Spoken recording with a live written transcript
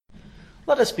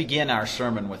Let us begin our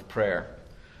sermon with prayer.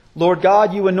 Lord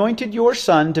God, you anointed your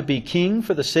Son to be king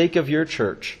for the sake of your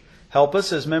church. Help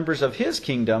us as members of his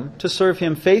kingdom to serve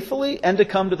him faithfully and to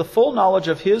come to the full knowledge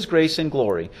of his grace and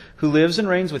glory, who lives and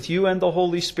reigns with you and the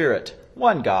Holy Spirit,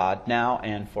 one God, now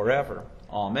and forever.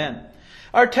 Amen.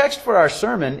 Our text for our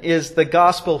sermon is the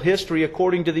gospel history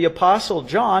according to the Apostle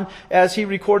John, as he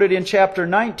recorded in chapter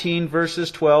 19,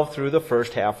 verses 12 through the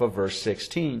first half of verse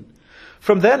 16.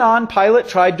 From then on, Pilate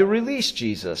tried to release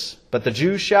Jesus, but the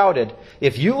Jews shouted,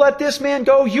 "If you let this man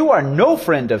go, you are no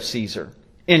friend of Caesar.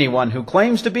 Anyone who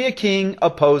claims to be a king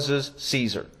opposes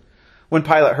Caesar." When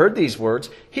Pilate heard these words,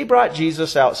 he brought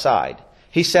Jesus outside.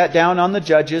 He sat down on the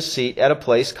judge's seat at a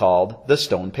place called the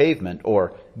Stone Pavement,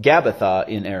 or Gabbatha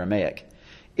in Aramaic.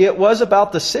 It was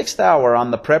about the 6th hour on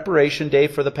the preparation day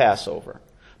for the Passover.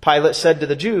 Pilate said to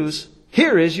the Jews,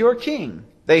 "Here is your king."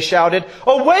 They shouted,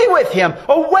 "Away with him!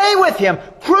 Away with him!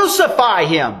 Crucify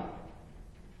him!"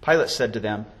 Pilate said to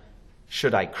them,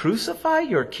 "Should I crucify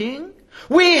your king?"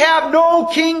 "We have no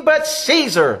king but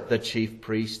Caesar," the chief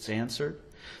priests answered.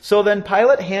 So then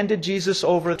Pilate handed Jesus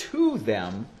over to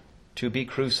them to be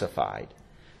crucified.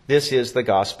 This is the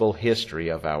gospel history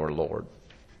of our Lord.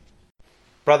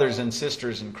 Brothers and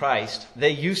sisters in Christ,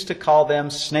 they used to call them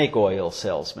snake oil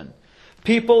salesmen.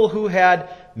 People who had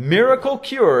miracle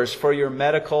cures for your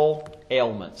medical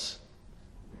ailments.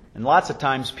 And lots of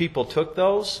times people took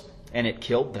those and it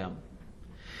killed them.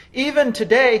 Even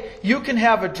today, you can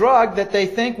have a drug that they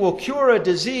think will cure a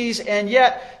disease, and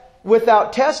yet,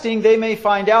 without testing, they may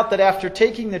find out that after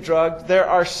taking the drug, there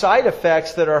are side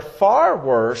effects that are far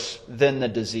worse than the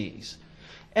disease.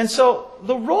 And so,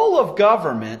 the role of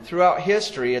government throughout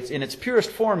history, in its purest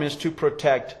form, is to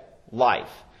protect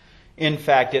life. In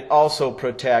fact, it also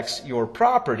protects your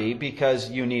property, because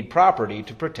you need property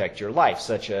to protect your life,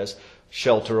 such as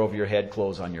shelter over your head,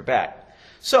 clothes on your back.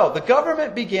 So, the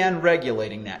government began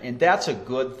regulating that, and that's a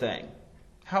good thing.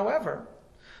 However,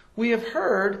 we have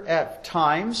heard at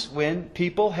times when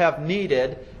people have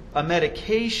needed a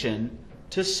medication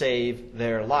to save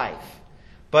their life.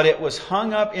 But it was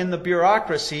hung up in the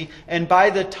bureaucracy, and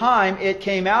by the time it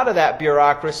came out of that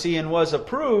bureaucracy and was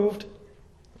approved,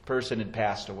 the person had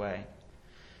passed away.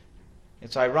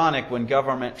 It's ironic when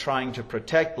government trying to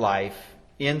protect life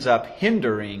ends up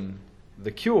hindering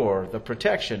the cure, the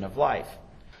protection of life.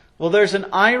 Well, there's an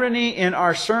irony in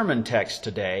our sermon text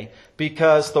today,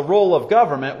 because the role of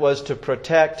government was to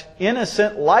protect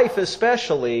innocent life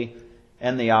especially,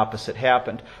 and the opposite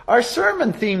happened. Our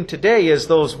sermon theme today is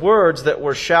those words that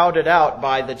were shouted out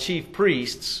by the chief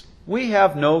priests, "We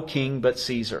have no king but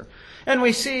Caesar." And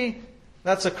we see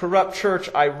that's a corrupt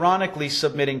church ironically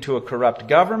submitting to a corrupt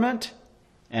government,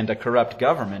 and a corrupt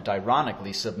government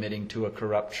ironically submitting to a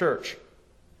corrupt church.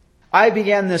 I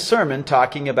began this sermon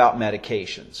talking about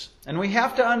medications. And we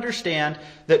have to understand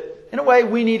that, in a way,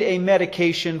 we need a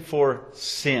medication for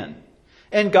sin.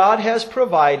 And God has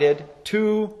provided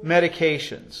two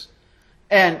medications.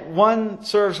 And one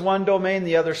serves one domain,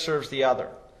 the other serves the other.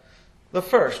 The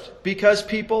first, because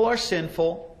people are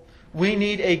sinful, we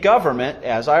need a government,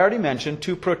 as I already mentioned,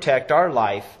 to protect our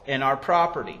life and our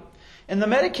property. And the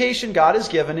medication God has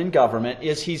given in government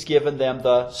is He's given them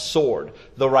the sword,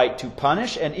 the right to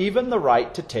punish, and even the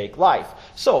right to take life.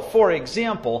 So, for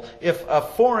example, if a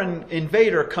foreign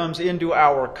invader comes into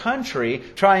our country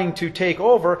trying to take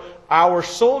over, our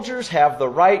soldiers have the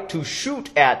right to shoot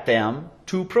at them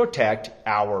to protect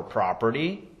our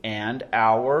property and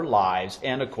our lives,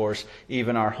 and of course,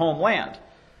 even our homeland.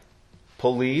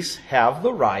 Police have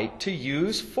the right to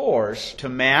use force to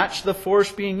match the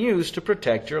force being used to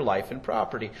protect your life and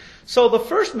property. So the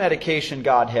first medication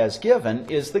God has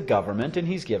given is the government, and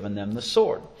He's given them the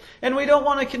sword. And we don't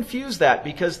want to confuse that,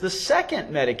 because the second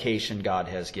medication God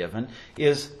has given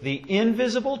is the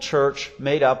invisible church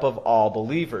made up of all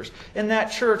believers. And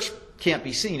that church can't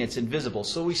be seen, it's invisible.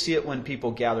 So we see it when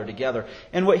people gather together.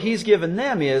 And what He's given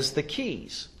them is the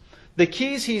keys. The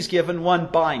keys He's given, one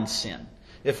binds sin.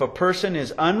 If a person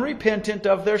is unrepentant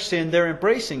of their sin, they're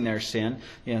embracing their sin,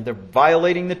 they're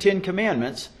violating the 10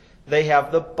 Commandments, they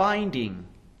have the binding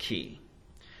key.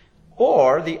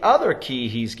 Or the other key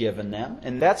He's given them,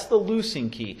 and that's the loosing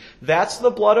key. That's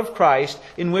the blood of Christ,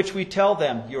 in which we tell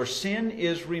them, your sin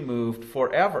is removed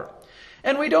forever.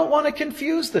 And we don't want to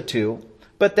confuse the two,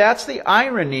 but that's the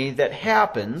irony that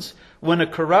happens when a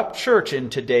corrupt church in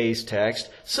today's text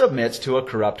submits to a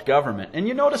corrupt government. And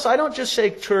you notice I don't just say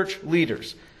church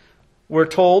leaders. We're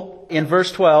told in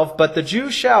verse 12, "But the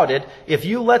Jews shouted, 'If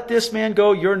you let this man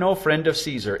go, you're no friend of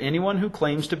Caesar. Anyone who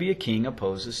claims to be a king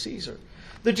opposes Caesar.'"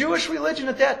 The Jewish religion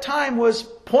at that time was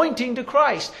pointing to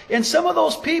Christ. And some of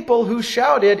those people who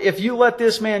shouted, "If you let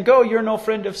this man go, you're no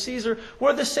friend of Caesar,"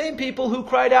 were the same people who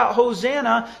cried out,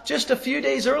 "Hosanna," just a few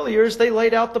days earlier as they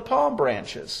laid out the palm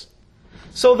branches.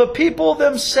 So the people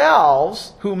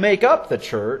themselves who make up the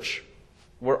church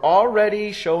were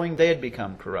already showing they had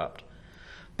become corrupt.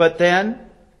 But then,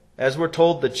 as we're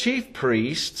told, the chief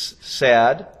priests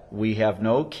said, "We have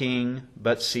no king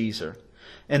but Caesar."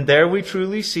 And there we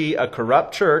truly see a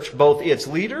corrupt church, both its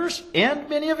leaders and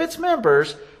many of its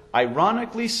members,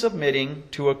 ironically submitting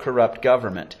to a corrupt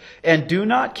government. And do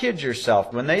not kid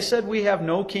yourself. When they said, "We have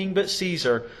no king but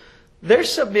Caesar," they're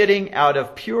submitting out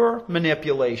of pure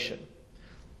manipulation.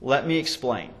 Let me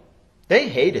explain. They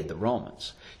hated the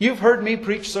Romans. You've heard me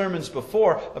preach sermons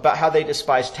before about how they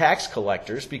despised tax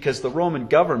collectors because the Roman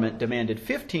government demanded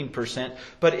 15%,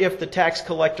 but if the tax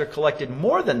collector collected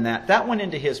more than that, that went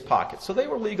into his pocket. So they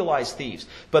were legalized thieves.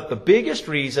 But the biggest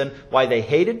reason why they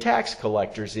hated tax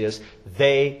collectors is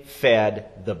they fed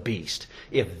the beast.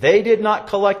 If they did not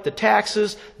collect the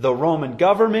taxes, the Roman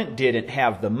government didn't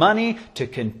have the money to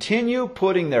continue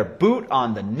putting their boot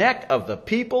on the neck of the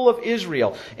people of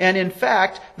Israel. And in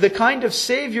fact, the kind of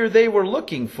savior they were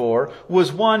looking for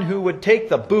was one who would take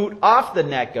the boot off the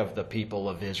neck of the people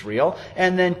of Israel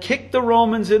and then kick the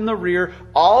Romans in the rear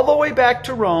all the way back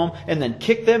to Rome and then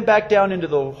kick them back down into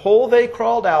the hole they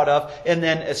crawled out of and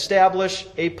then establish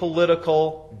a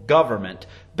political government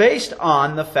based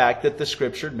on the fact that the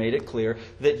Scripture made it clear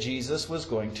that Jesus was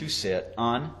going to sit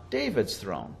on David's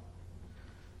throne.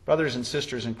 Brothers and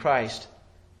sisters in Christ,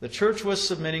 the church was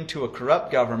submitting to a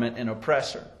corrupt government and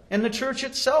oppressor, and the church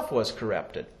itself was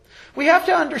corrupted. We have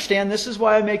to understand, this is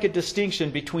why I make a distinction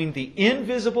between the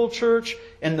invisible church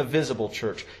and the visible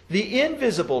church. The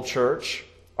invisible church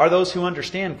are those who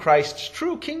understand Christ's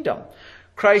true kingdom.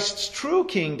 Christ's true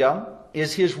kingdom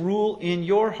is His rule in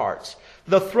your hearts.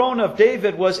 The throne of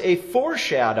David was a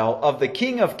foreshadow of the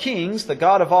King of Kings, the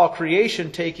God of all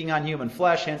creation, taking on human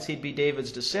flesh, hence He'd be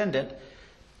David's descendant,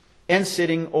 and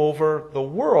sitting over the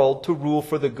world to rule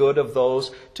for the good of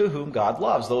those to whom God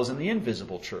loves, those in the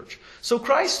invisible church. So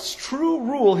Christ's true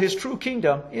rule, His true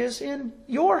kingdom, is in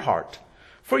your heart.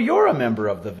 For you're a member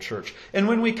of the church. And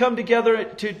when we come together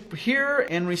to hear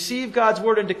and receive God's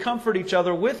Word and to comfort each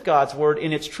other with God's Word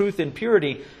in its truth and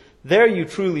purity, there you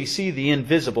truly see the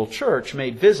invisible church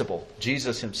made visible.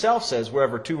 Jesus Himself says,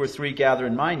 "Wherever 2 or 3 gather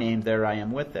in My name, there I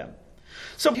am with them."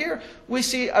 So here we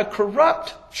see a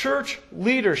corrupt church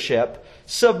leadership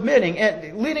submitting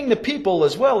and leading the people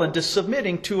as well into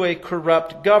submitting to a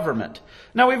corrupt government.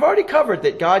 Now we've already covered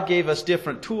that God gave us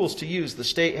different tools to use. The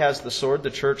state has the sword, the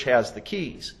church has the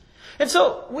keys. And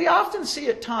so we often see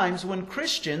at times when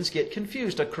Christians get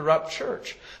confused, a corrupt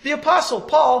church. The Apostle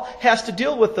Paul has to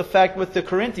deal with the fact with the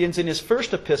Corinthians in his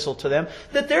first epistle to them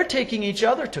that they're taking each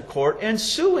other to court and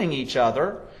suing each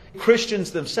other.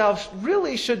 Christians themselves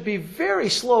really should be very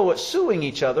slow at suing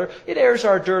each other. It airs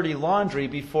our dirty laundry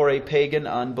before a pagan,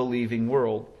 unbelieving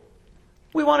world.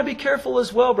 We want to be careful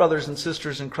as well, brothers and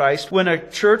sisters in Christ, when a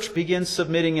church begins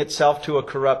submitting itself to a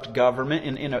corrupt government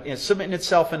and submitting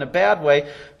itself in a bad way.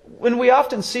 When we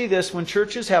often see this when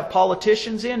churches have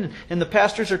politicians in and the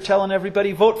pastors are telling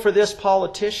everybody, "Vote for this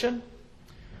politician,"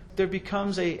 there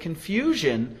becomes a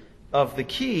confusion of the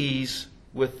keys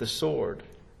with the sword.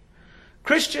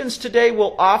 Christians today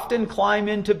will often climb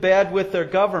into bed with their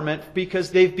government because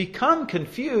they've become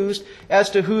confused as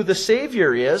to who the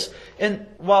Savior is. And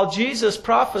while Jesus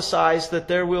prophesies that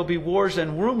there will be wars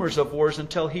and rumors of wars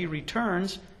until He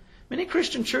returns, many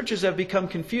Christian churches have become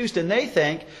confused and they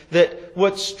think that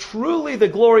what's truly the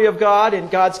glory of God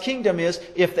and God's kingdom is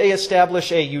if they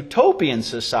establish a utopian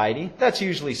society, that's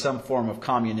usually some form of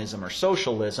communism or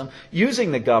socialism,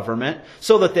 using the government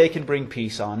so that they can bring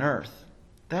peace on earth.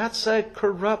 That's a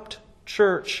corrupt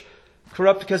church.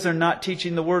 Corrupt because they're not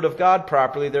teaching the Word of God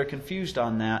properly. They're confused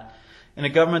on that. And a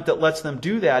government that lets them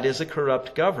do that is a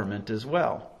corrupt government as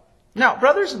well. Now,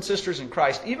 brothers and sisters in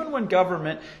Christ, even when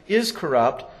government is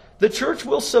corrupt, the church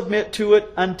will submit to it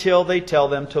until they tell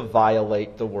them to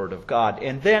violate the Word of God.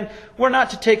 And then we're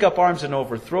not to take up arms and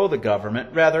overthrow the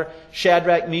government. Rather,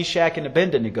 Shadrach, Meshach, and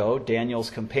Abednego, Daniel's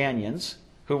companions,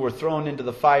 who were thrown into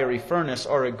the fiery furnace,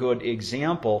 are a good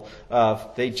example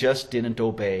of they just didn't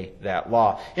obey that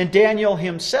law. And Daniel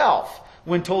himself,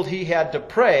 when told he had to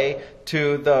pray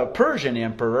to the Persian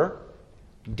emperor,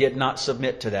 did not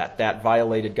submit to that. That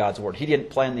violated God's word. He didn't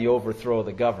plan the overthrow of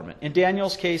the government. In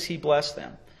Daniel's case, he blessed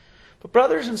them. But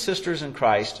brothers and sisters in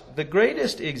Christ, the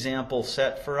greatest example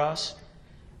set for us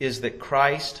is that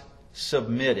Christ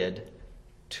submitted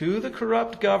to the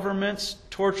corrupt government's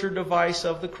torture device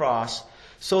of the cross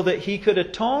so that He could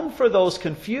atone for those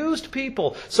confused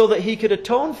people, so that He could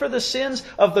atone for the sins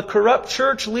of the corrupt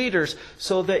church leaders,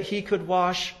 so that He could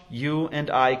wash you and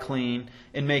I clean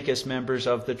and make us members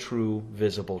of the true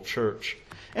visible church.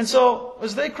 And so,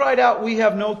 as they cried out, "We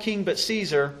have no king but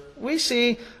Caesar," we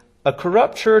see a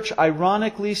corrupt church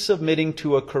ironically submitting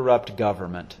to a corrupt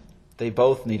government. They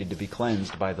both needed to be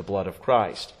cleansed by the blood of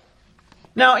Christ.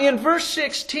 Now, in verse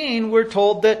 16, we're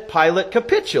told that Pilate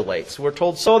capitulates. We're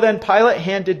told, "So then Pilate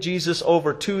handed Jesus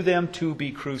over to them to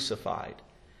be crucified."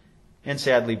 And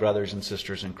sadly, brothers and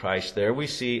sisters in Christ, there we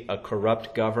see a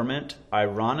corrupt government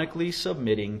ironically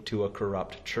submitting to a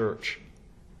corrupt church.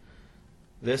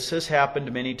 This has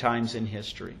happened many times in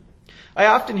history. I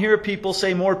often hear people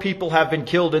say more people have been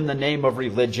killed in the name of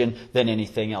religion than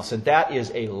anything else. And that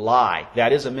is a lie.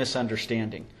 That is a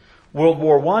misunderstanding. World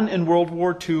War I and World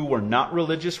War II were not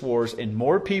religious wars, and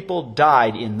more people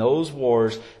died in those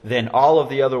wars than all of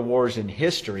the other wars in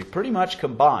history, pretty much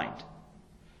combined.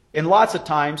 And lots of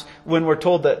times, when we're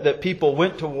told that people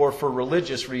went to war for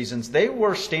religious reasons, they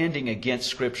were standing against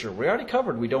Scripture. We already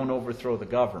covered we don't overthrow the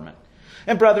government.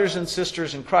 And brothers and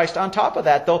sisters in Christ, on top of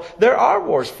that, though, there are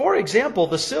wars. For example,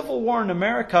 the Civil War in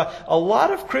America, a lot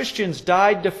of Christians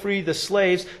died to free the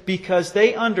slaves because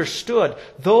they understood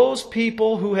those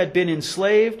people who had been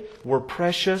enslaved were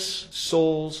precious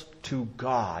souls to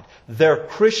God. Their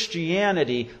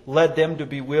Christianity led them to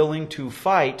be willing to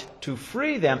fight to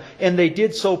free them, and they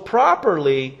did so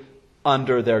properly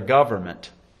under their government.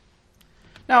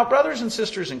 Now, brothers and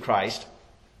sisters in Christ,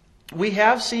 we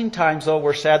have seen times, though,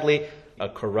 where sadly a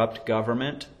corrupt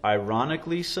government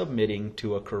ironically submitting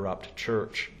to a corrupt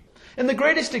church. And the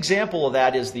greatest example of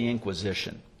that is the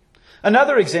Inquisition.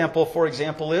 Another example, for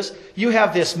example, is you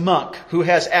have this monk who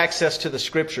has access to the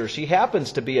Scriptures. He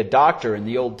happens to be a doctor in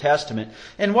the Old Testament.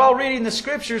 And while reading the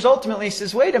Scriptures, ultimately he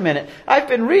says, "Wait a minute, I've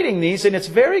been reading these, and it's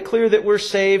very clear that we're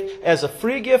saved as a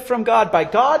free gift from God by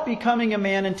God becoming a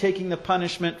man and taking the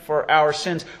punishment for our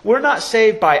sins. We're not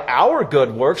saved by our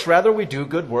good works. Rather, we do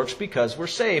good works because we're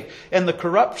saved." And the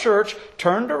corrupt church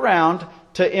turned around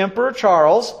to Emperor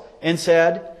Charles and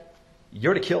said,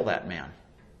 "You're to kill that man."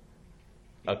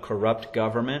 A corrupt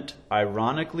government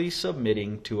ironically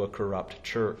submitting to a corrupt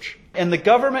church. And the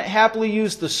government happily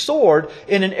used the sword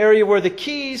in an area where the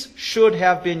keys should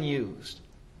have been used.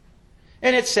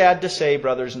 And it's sad to say,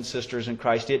 brothers and sisters in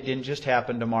Christ, it didn't just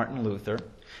happen to Martin Luther.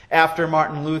 After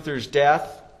Martin Luther's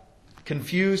death,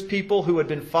 confused people who had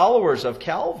been followers of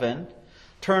Calvin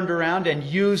turned around and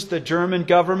used the German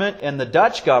government and the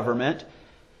Dutch government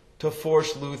to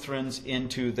force Lutherans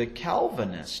into the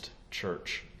Calvinist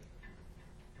church.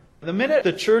 The minute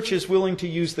the church is willing to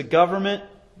use the government,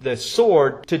 the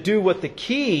sword, to do what the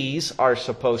keys are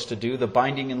supposed to do, the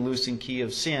binding and loosing key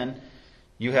of sin,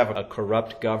 you have a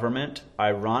corrupt government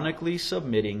ironically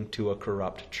submitting to a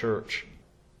corrupt church.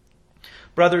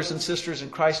 Brothers and sisters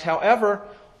in Christ, however,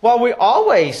 while we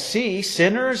always see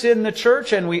sinners in the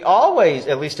church, and we always,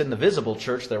 at least in the visible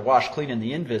church, they're washed clean in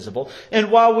the invisible,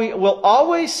 and while we will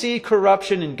always see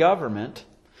corruption in government,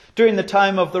 during the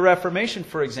time of the Reformation,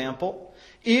 for example,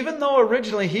 even though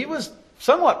originally he was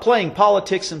somewhat playing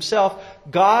politics himself,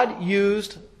 God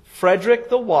used Frederick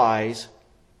the Wise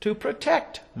to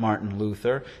protect Martin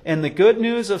Luther, and the good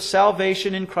news of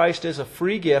salvation in Christ as a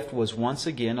free gift was once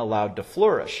again allowed to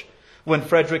flourish. When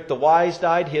Frederick the Wise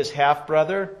died, his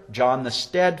half-brother, John the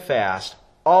Steadfast,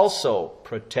 also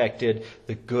protected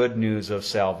the good news of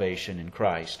salvation in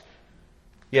Christ.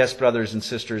 Yes, brothers and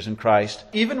sisters in Christ,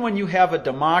 even when you have a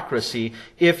democracy,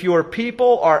 if your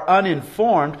people are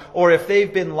uninformed or if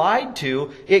they've been lied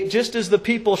to, it just as the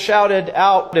people shouted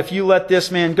out, "If you let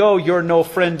this man go, you're no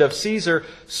friend of Caesar,"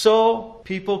 so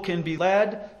people can be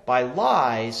led by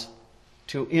lies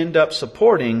to end up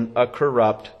supporting a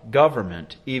corrupt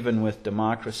government, even with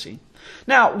democracy.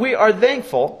 Now, we are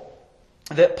thankful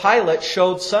that Pilate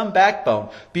showed some backbone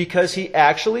because he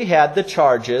actually had the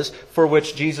charges for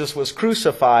which Jesus was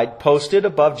crucified posted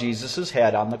above Jesus'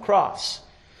 head on the cross.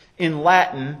 In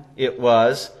Latin, it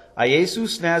was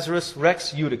Iesus Nazarus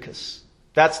Rex Judicus.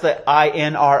 That's the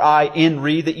INRI,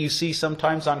 INRI, that you see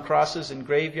sometimes on crosses in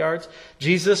graveyards.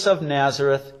 Jesus of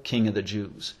Nazareth, King of the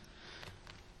Jews.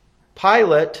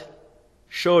 Pilate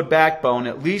showed backbone,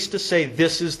 at least to say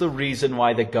this is the reason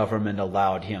why the government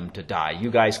allowed him to die. You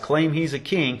guys claim he's a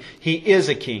king. He is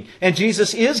a king. And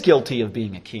Jesus is guilty of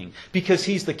being a king because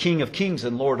he's the King of kings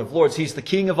and Lord of lords. He's the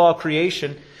King of all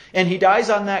creation. And he dies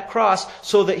on that cross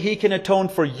so that he can atone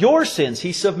for your sins.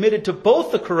 He submitted to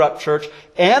both the corrupt church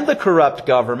and the corrupt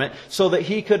government so that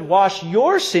he could wash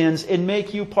your sins and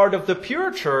make you part of the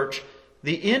pure church,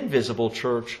 the invisible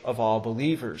church of all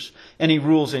believers. And he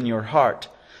rules in your heart.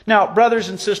 Now, brothers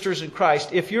and sisters in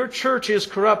Christ, if your church is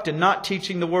corrupt and not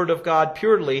teaching the Word of God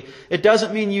purely, it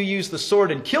doesn't mean you use the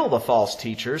sword and kill the false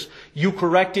teachers. You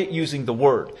correct it using the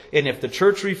Word. And if the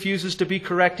church refuses to be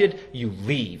corrected, you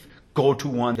leave. Go to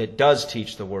one that does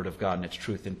teach the Word of God in its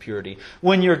truth and purity.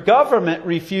 When your government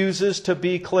refuses to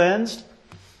be cleansed,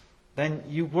 then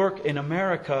you work in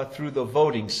America through the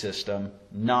voting system,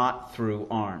 not through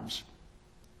arms.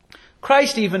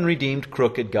 Christ even redeemed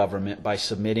crooked government by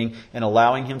submitting and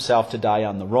allowing himself to die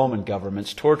on the Roman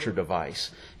government's torture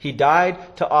device. He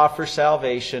died to offer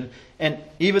salvation, and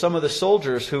even some of the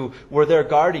soldiers who were there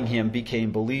guarding him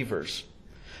became believers.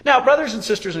 Now, brothers and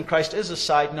sisters in Christ, as a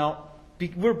side note,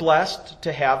 we're blessed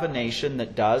to have a nation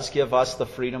that does give us the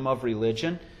freedom of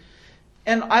religion.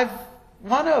 And I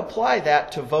want to apply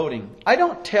that to voting. I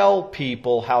don't tell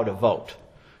people how to vote.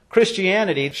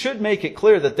 Christianity should make it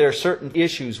clear that there are certain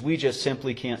issues we just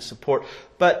simply can't support.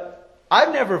 But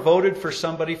I've never voted for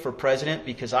somebody for president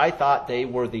because I thought they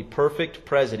were the perfect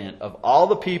president of all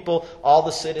the people, all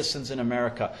the citizens in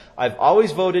America. I've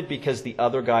always voted because the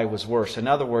other guy was worse. In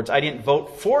other words, I didn't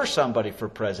vote for somebody for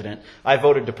president. I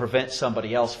voted to prevent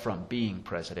somebody else from being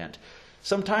president.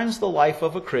 Sometimes the life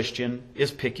of a Christian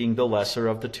is picking the lesser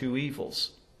of the two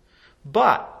evils.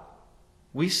 But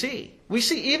we see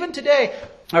even today,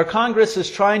 our Congress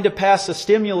is trying to pass a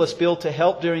stimulus bill to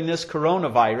help during this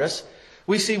coronavirus.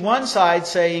 We see one side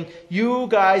saying, you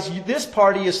guys, this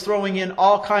party is throwing in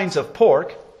all kinds of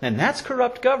pork, and that's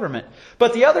corrupt government.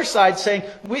 But the other side saying,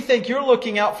 we think you're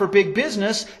looking out for big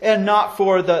business and not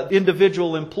for the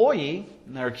individual employee.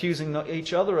 And they're accusing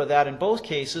each other of that in both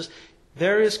cases.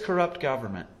 There is corrupt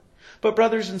government. But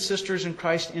brothers and sisters in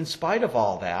Christ, in spite of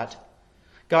all that,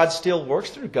 God still works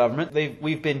through government.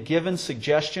 We've been given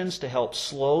suggestions to help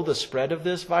slow the spread of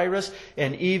this virus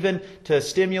and even to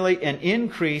stimulate and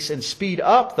increase and speed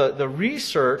up the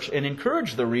research and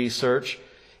encourage the research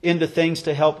into things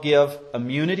to help give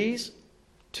immunities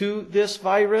to this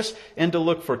virus and to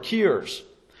look for cures.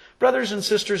 Brothers and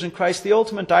sisters in Christ, the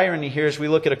ultimate irony here is we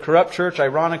look at a corrupt church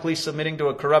ironically submitting to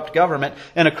a corrupt government,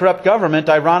 and a corrupt government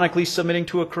ironically submitting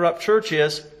to a corrupt church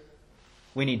is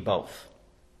we need both.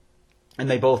 And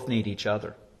they both need each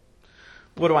other.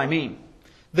 What do I mean?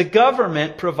 The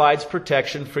government provides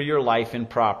protection for your life and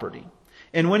property.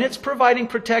 And when it's providing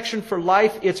protection for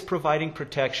life, it's providing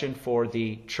protection for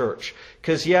the church.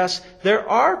 Because yes, there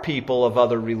are people of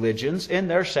other religions, and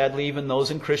there are sadly even those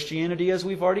in Christianity, as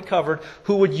we've already covered,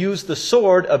 who would use the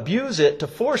sword, abuse it, to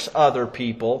force other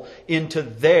people into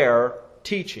their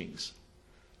teachings.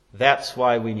 That's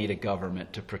why we need a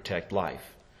government to protect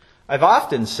life. I've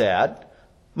often said,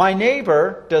 my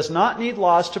neighbor does not need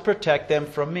laws to protect them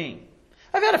from me.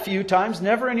 I've had a few times,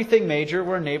 never anything major,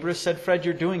 where a neighbor has said, Fred,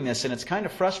 you're doing this, and it's kind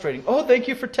of frustrating. Oh, thank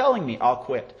you for telling me. I'll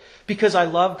quit. Because I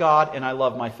love God and I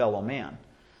love my fellow man.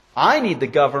 I need the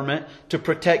government to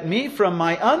protect me from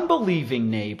my unbelieving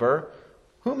neighbor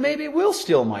who maybe will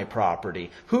steal my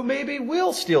property, who maybe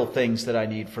will steal things that I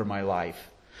need for my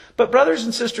life. But brothers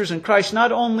and sisters in Christ,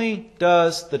 not only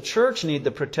does the church need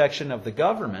the protection of the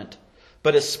government,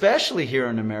 but especially here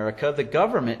in America, the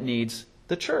government needs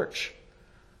the church.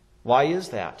 Why is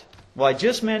that? Well, I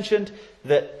just mentioned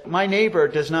that my neighbor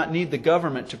does not need the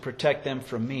government to protect them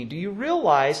from me. Do you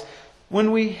realize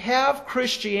when we have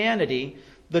Christianity,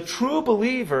 the true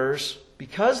believers,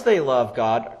 because they love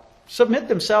God, submit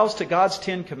themselves to God's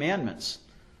 10 Commandments?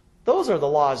 Those are the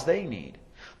laws they need.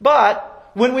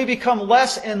 But when we become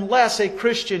less and less a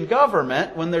Christian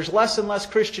government, when there's less and less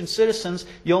Christian citizens,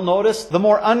 you'll notice the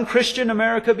more unchristian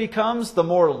America becomes, the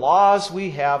more laws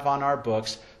we have on our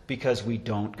books because we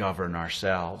don't govern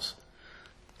ourselves.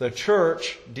 The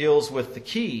church deals with the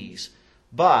keys,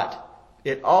 but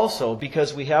it also,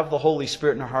 because we have the Holy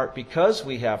Spirit in our heart, because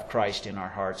we have Christ in our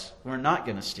hearts, we're not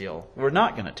going to steal. We're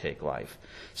not going to take life.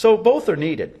 So both are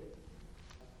needed.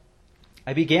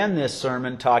 I began this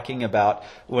sermon talking about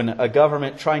when a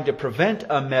government trying to prevent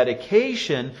a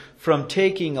medication from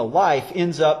taking a life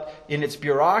ends up in its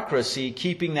bureaucracy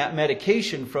keeping that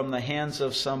medication from the hands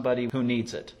of somebody who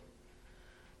needs it.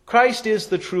 Christ is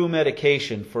the true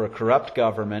medication for a corrupt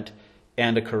government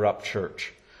and a corrupt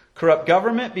church. Corrupt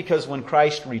government because when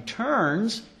Christ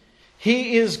returns,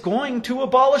 He is going to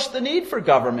abolish the need for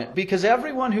government because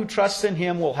everyone who trusts in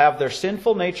Him will have their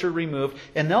sinful nature removed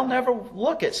and they'll never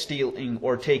look at stealing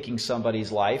or taking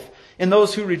somebody's life. And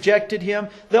those who rejected Him,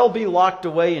 they'll be locked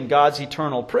away in God's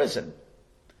eternal prison.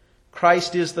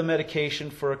 Christ is the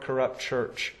medication for a corrupt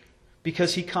church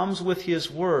because He comes with His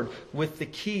Word, with the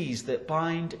keys that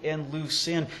bind and loose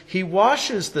sin. He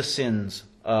washes the sins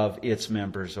of its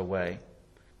members away.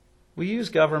 We use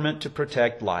government to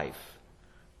protect life.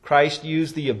 Christ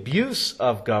used the abuse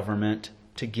of government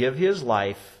to give his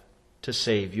life to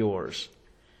save yours.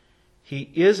 He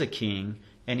is a king,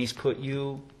 and he's put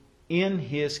you in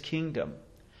his kingdom.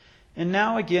 And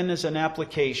now again is an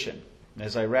application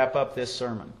as I wrap up this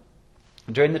sermon.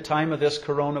 During the time of this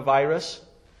coronavirus,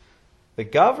 the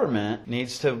government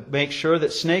needs to make sure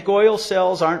that snake oil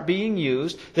cells aren't being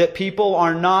used, that people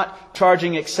are not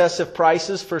charging excessive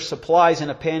prices for supplies in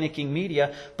a panicking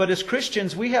media. But as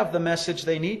Christians, we have the message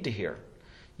they need to hear.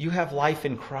 You have life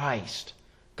in Christ.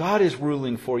 God is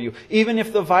ruling for you. Even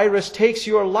if the virus takes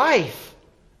your life,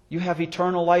 you have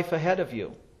eternal life ahead of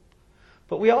you.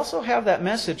 But we also have that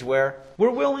message where we're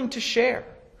willing to share.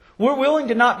 We're willing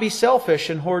to not be selfish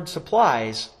and hoard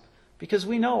supplies, because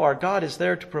we know our God is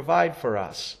there to provide for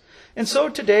us. And so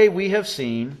today we have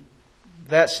seen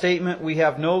that statement, we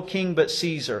have no king but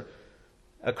Caesar.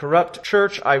 A corrupt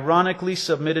church ironically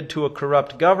submitted to a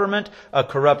corrupt government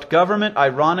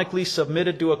ironically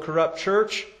submitted to a corrupt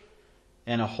church,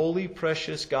 and a holy,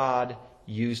 precious God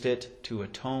used it to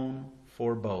atone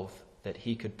for both, that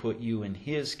he could put you in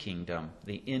his kingdom,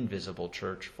 the invisible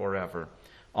church, forever.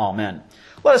 Amen.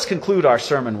 Let us conclude our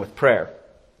sermon with prayer.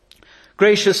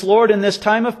 Gracious Lord, in this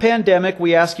time of pandemic,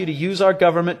 we ask you to use our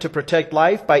government to protect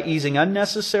life by easing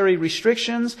unnecessary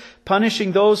restrictions,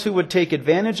 punishing those who would take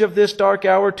advantage of this dark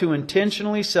hour to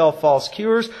intentionally sell false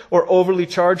cures or overly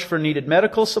charge for needed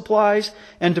medical supplies,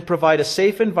 and to provide a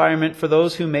safe environment for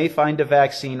those who may find a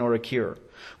vaccine or a cure.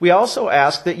 We also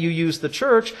ask that you use the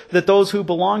church, that those who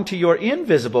belong to your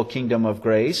invisible kingdom of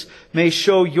grace may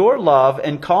show your love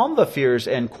and calm the fears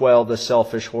and quell the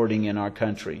selfish hoarding in our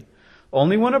country.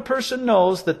 Only when a person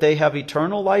knows that they have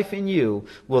eternal life in you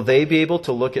will they be able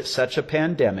to look at such a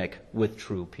pandemic with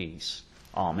true peace.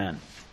 Amen.